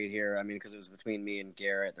on the trade here. I mean, because it was between me and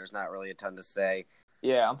Garrett. There's not really a ton to say.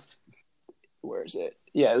 Yeah. Where is it?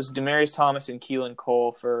 Yeah, it was Demaryius Thomas and Keelan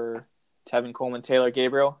Cole for Tevin Coleman, Taylor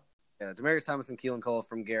Gabriel. Yeah, Demaryius Thomas and Keelan Cole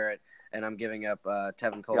from Garrett, and I'm giving up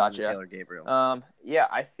Tevin Coleman and Taylor Gabriel. Yeah,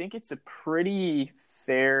 I think it's a pretty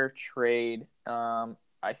fair trade.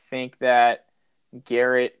 I think that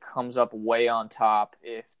Garrett comes up way on top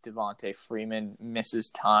if Devontae Freeman misses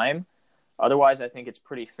time. Otherwise, I think it's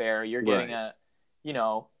pretty fair. You're getting a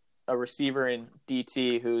receiver in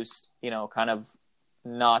DT who's, kind of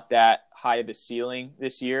not that high of a ceiling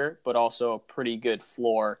this year, but also a pretty good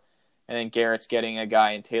floor. And then Garrett's getting a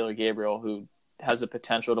guy in Taylor Gabriel who has the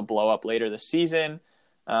potential to blow up later this season,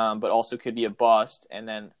 but also could be a bust. And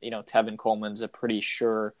then, Tevin Coleman's a pretty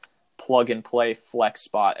sure plug-and-play flex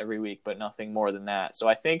spot every week, but nothing more than that. So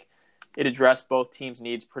I think it addressed both teams'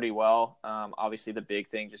 needs pretty well. Obviously, the big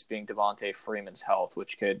thing just being Devontae Freeman's health,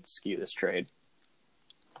 which could skew this trade.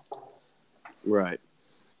 Right.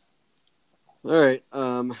 All right.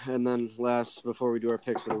 And then last, before we do our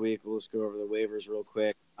picks of the week, we'll just go over the waivers real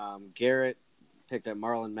quick. Garrett picked up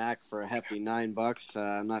Marlon Mack for a hefty $9.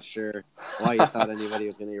 I'm not sure why you thought anybody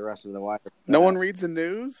was going to be rushing to the wire. No one reads the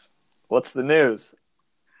news? What's the news?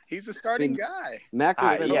 He's the starting guy. Mack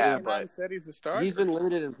has been but said he's the starter. He's been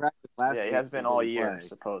limited in practice last week. Yeah, he has been all year,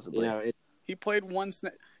 supposedly. He played one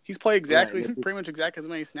snap. He's played pretty much exactly as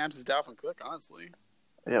many snaps as Dalvin Cook, honestly.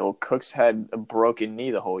 Yeah, well, Cook's had a broken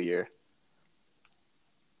knee the whole year.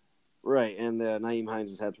 Right, and Nyheim Hines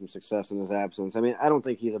has had some success in his absence. I mean, I don't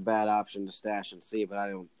think he's a bad option to stash and see, but I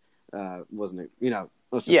don't,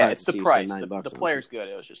 it's the price. The player's good.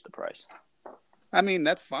 It was just the price. I mean,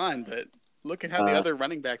 that's fine, but look at how the other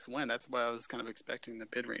running backs went. That's why I was kind of expecting the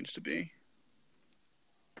bid range to be.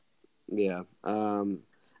 Yeah.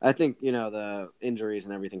 I think, the injuries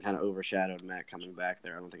and everything kind of overshadowed Matt coming back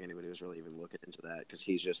there. I don't think anybody was really even looking into that because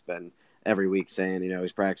he's just been every week saying,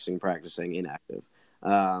 he's practicing inactive.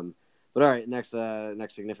 But all right, next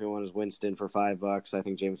significant one is Winston for $5. I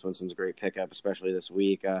think Jameis Winston's a great pickup, especially this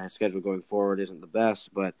week. His schedule going forward isn't the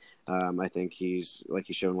best, but I think he's, like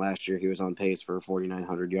he's shown last year, he was on pace for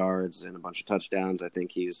 4,900 yards and a bunch of touchdowns. I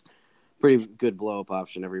think he's pretty good blow-up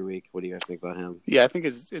option every week. What do you guys think about him? Yeah, I think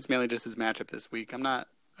it's mainly just his matchup this week. I'm not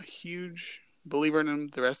a huge believer in him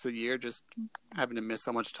the rest of the year, just having to miss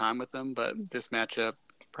so much time with him, but this matchup,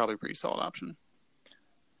 probably a pretty solid option.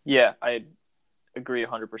 Yeah, I agree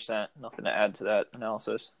 100%. Nothing to add to that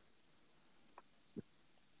analysis.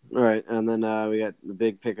 All right, and then we got the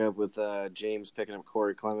big pickup with James picking up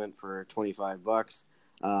Corey Clement for $25.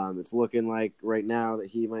 It's looking like right now that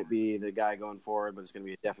he might be the guy going forward, but it's going to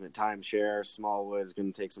be a definite timeshare. Smallwood is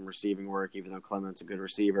going to take some receiving work, even though Clement's a good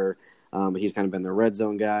receiver. But he's kind of been the red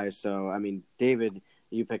zone guy. So, I mean, David,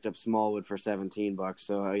 you picked up Smallwood for $17.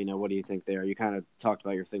 So, what do you think there? You kind of talked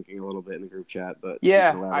about your thinking a little bit in the group chat, but you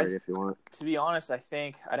can elaborate if you want. To be honest, I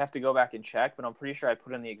think I'd have to go back and check, but I'm pretty sure I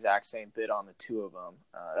put in the exact same bid on the two of them.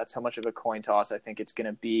 That's how much of a coin toss I think it's going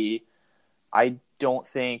to be. I don't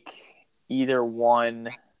think either one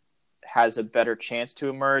has a better chance to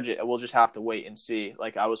emerge. We'll just have to wait and see.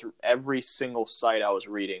 Like every single site I was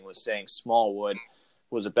reading was saying Smallwood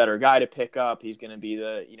was a better guy to pick up. He's going to be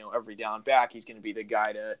the, every down back. He's going to be the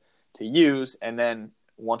guy to use. And then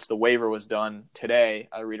once the waiver was done today,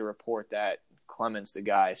 I read a report that Clement's the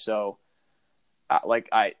guy. So like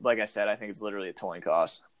I said, I think it's literally a coin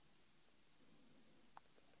toss.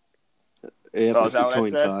 Yep, is that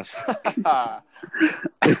what I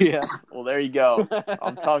said? Yeah. Well, there you go.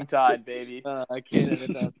 I'm tongue-tied, baby. I can't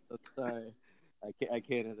edit that. Sorry. I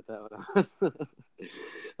can't edit that one.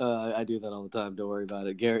 I do that all the time. Don't worry about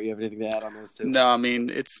it. Garrett, you have anything to add on those two? No, I mean,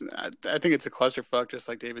 I think it's a clusterfuck, just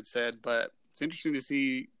like David said, but it's interesting to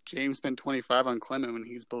see James spend 25 on Clement when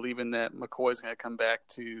he's believing that McCoy's going to come back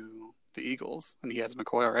to the Eagles, and he has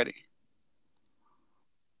McCoy already.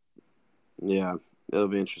 Yeah, it'll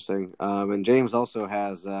be interesting. And James also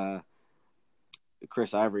has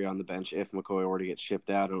Chris Ivory on the bench. If McCoy were to get shipped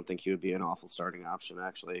out, I don't think he would be an awful starting option,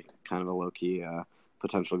 actually. Kind of a low-key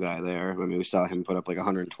potential guy there. I mean, we saw him put up like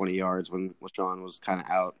 120 yards when LaShawn was kind of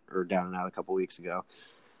out or down and out a couple weeks ago.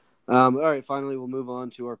 All right, finally, we'll move on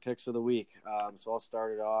to our picks of the week. So I'll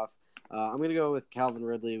start it off. I'm going to go with Calvin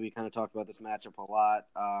Ridley. We kind of talked about this matchup a lot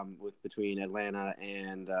between Atlanta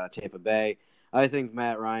and Tampa Bay. I think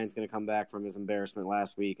Matt Ryan's going to come back from his embarrassment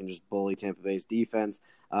last week and just bully Tampa Bay's defense.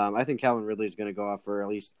 I think Calvin Ridley's going to go off for at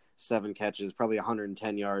least 7 catches, probably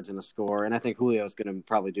 110 yards and a score. And I think Julio's going to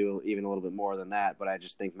probably do even a little bit more than that. But I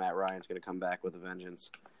just think Matt Ryan's going to come back with a vengeance.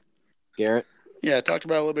 Garrett? Yeah, I talked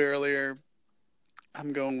about it a little bit earlier.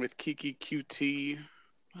 I'm going with Kiki QT.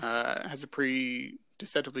 Has a pretty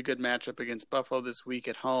deceptively good matchup against Buffalo this week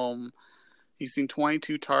at home. He's seen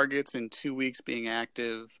 22 targets in 2 weeks being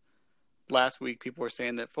active. Last week, people were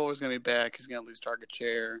saying that Fuller's going to be back. He's going to lose target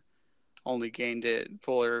share. Only gained it.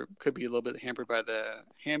 Fuller could be a little bit hampered by the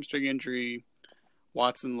hamstring injury.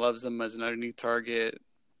 Watson loves him as an underneath target.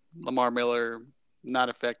 Lamar Miller, not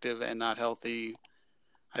effective and not healthy.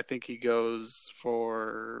 I think he goes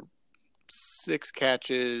for 6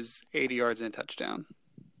 catches, 80 yards, and a touchdown.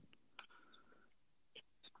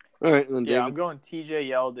 All right, then David. Yeah, I'm going TJ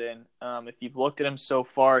Yeldon. If you've looked at him so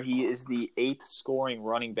far, he is the 8th scoring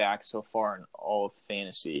running back so far in all of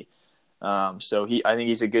fantasy. So I think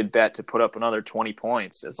he's a good bet to put up another 20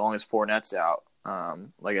 points as long as Fournette's out.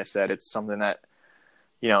 Like I said, it's something that,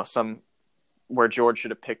 where George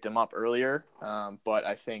should have picked him up earlier. But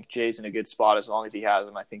I think Jay's in a good spot as long as he has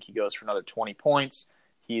him. I think he goes for another 20 points.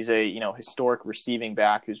 He's a, historic receiving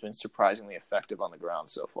back who's been surprisingly effective on the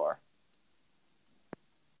ground so far.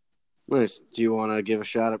 Nice. Do you want to give a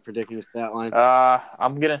shot at predicting the stat line?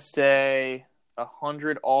 I'm going to say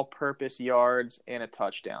 100 all-purpose yards and a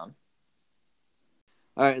touchdown.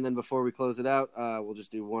 All right, and then before we close it out, we'll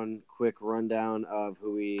just do one quick rundown of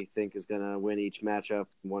who we think is going to win each matchup.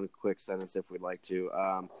 One quick sentence if we'd like to.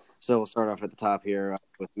 So we'll start off at the top here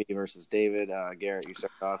with me versus David. Garrett, you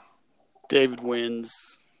start off. David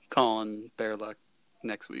wins. Colin, bear luck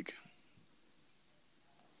next week.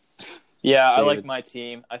 Yeah, I like my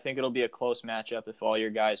team. I think it'll be a close matchup if all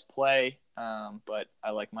your guys play, but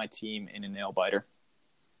I like my team in a nail-biter.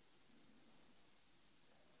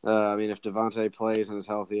 If Devontae plays and is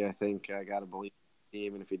healthy, I think I got to believe in the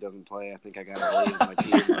team, and if he doesn't play, I think I got to believe in my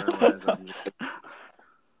team. Otherwise,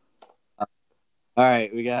 all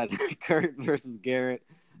right, we got Kurt versus Garrett.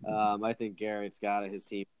 I think Garrett's got his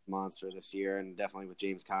team monster this year, and definitely with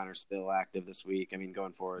James Conner still active this week. I mean,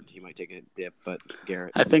 going forward, he might take a dip, but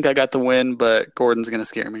Garrett. I think I got the win, but Gordon's going to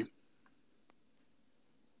scare me.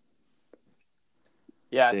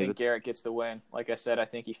 Yeah, I think Garrett gets the win. Like I said, I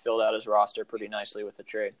think he filled out his roster pretty nicely with the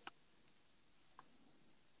trade.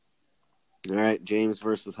 All right, James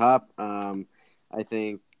versus Hop. I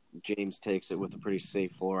think James takes it with a pretty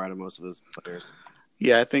safe floor out of most of his players.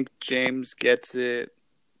 Yeah, I think James gets it.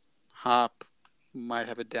 Hop might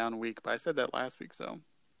have a down week, but I said that last week, so.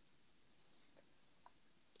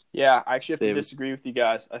 Yeah, I actually have to disagree with you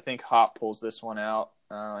guys. I think Hop pulls this one out.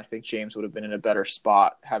 I think James would have been in a better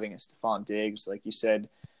spot having a Stephon Diggs. Like you said,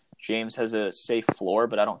 James has a safe floor,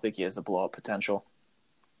 but I don't think he has the blow-up potential.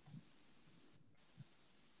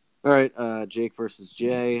 All right, Jake versus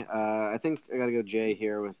Jay. I think I got to go Jay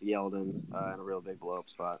here with Yeldon in a real big blow-up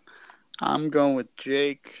spot. I'm going with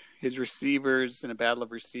Jake. His receivers in a battle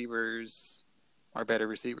of receivers are better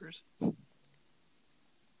receivers.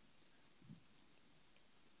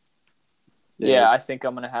 Yeah, I think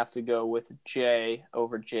I'm going to have to go with Jay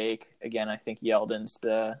over Jake. Again, I think Yeldon's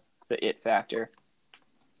the it factor.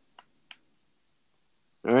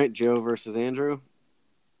 All right, Joe versus Andrew.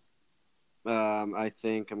 I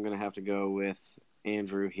think I'm going to have to go with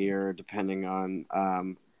Andrew here, depending on.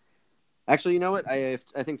 Actually, you know what? I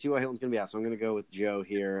think T.Y. Hilton's going to be out, so I'm going to go with Joe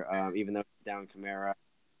here, even though he's down Kamara.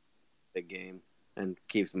 Big game and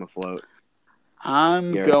keeps him afloat.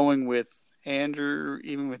 I'm going with Andrew,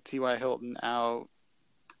 even with T.Y. Hilton out.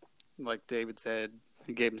 Like David said,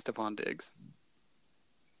 he gave him Stephon Diggs.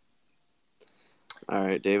 All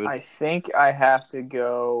right, David. I think I have to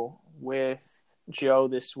go with Joe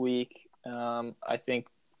this week. I think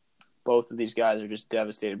both of these guys are just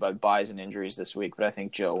devastated by buys and injuries this week, but I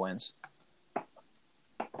think Joe wins.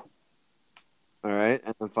 All right,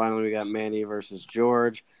 and then finally we got Manny versus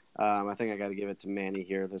George. I think I got to give it to Manny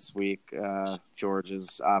here this week.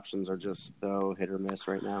 George's options are just so hit or miss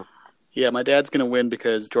right now. Yeah, my dad's going to win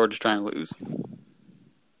because George is trying to lose.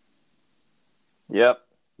 Yep.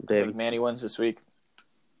 David. I think Manny wins this week.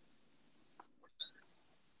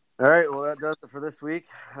 All right, well, that does it for this week.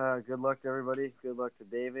 Good luck to everybody. Good luck to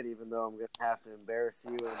David, even though I'm going to have to embarrass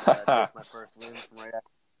you and take my first win from right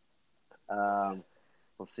after.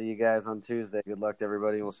 We'll see you guys on Tuesday. Good luck to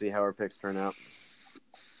everybody, and we'll see how our picks turn out.